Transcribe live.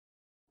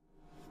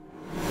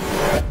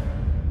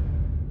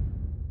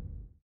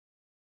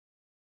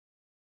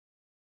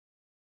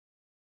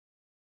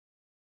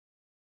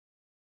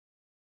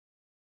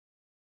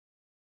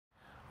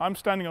I'm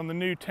standing on the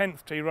new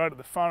 10th tee right at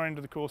the far end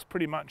of the course,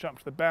 pretty much up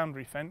to the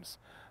boundary fence.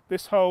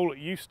 This hole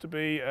used to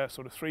be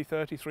sort of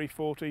 330,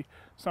 340.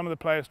 Some of the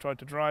players tried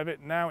to drive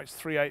it. Now it's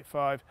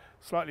 385,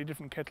 slightly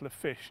different kettle of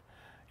fish.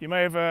 You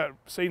may have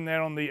seen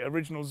there on the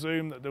original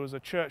zoom that there was a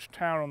church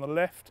tower on the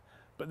left,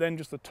 but then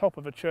just the top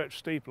of a church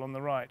steeple on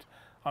the right.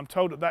 I'm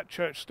told that that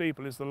church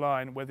steeple is the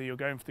line whether you're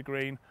going for the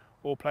green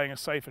or playing a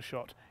safer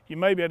shot. You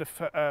may be able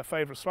to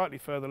favour a slightly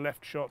further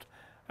left shot,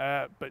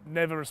 but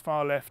never as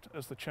far left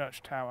as the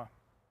church tower.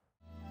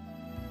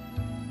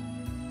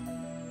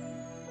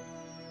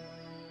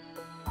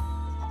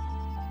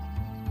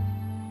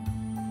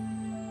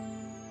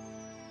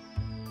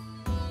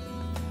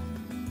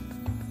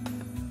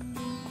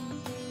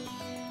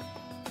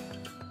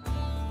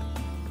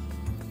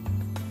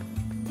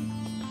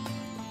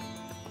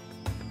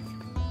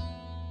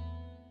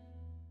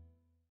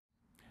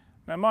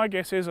 Now my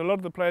guess is a lot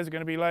of the players are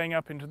going to be laying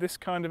up into this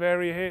kind of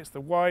area here. It's the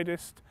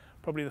widest,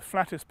 probably the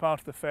flattest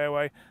part of the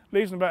fairway,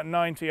 leaves them about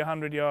 90,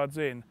 100 yards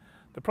in.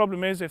 The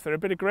problem is if they're a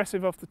bit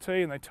aggressive off the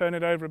tee and they turn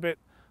it over a bit,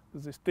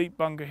 there's this deep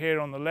bunker here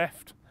on the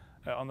left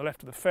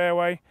of the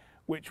fairway,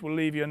 which will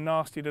leave you a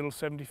nasty little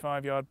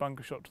 75-yard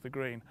bunker shot to the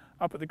green.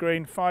 Up at the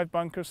green, 5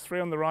 bunkers, 3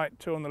 on the right,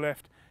 2 on the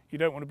left. You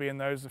don't want to be in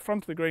those. The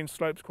front of the green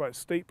slopes quite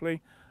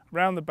steeply.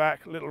 Round the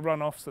back, little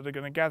runoffs that are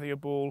going to gather your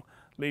ball,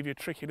 leave you a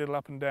tricky little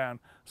up and down.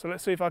 So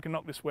let's see if I can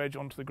knock this wedge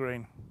onto the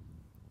green.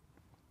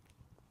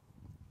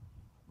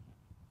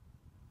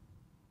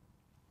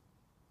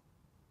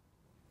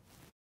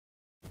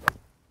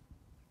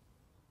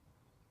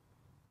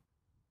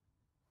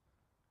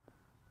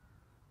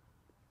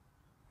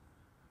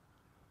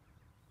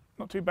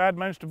 Not too bad,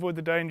 managed to avoid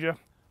the danger.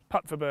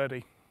 Putt for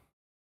birdie.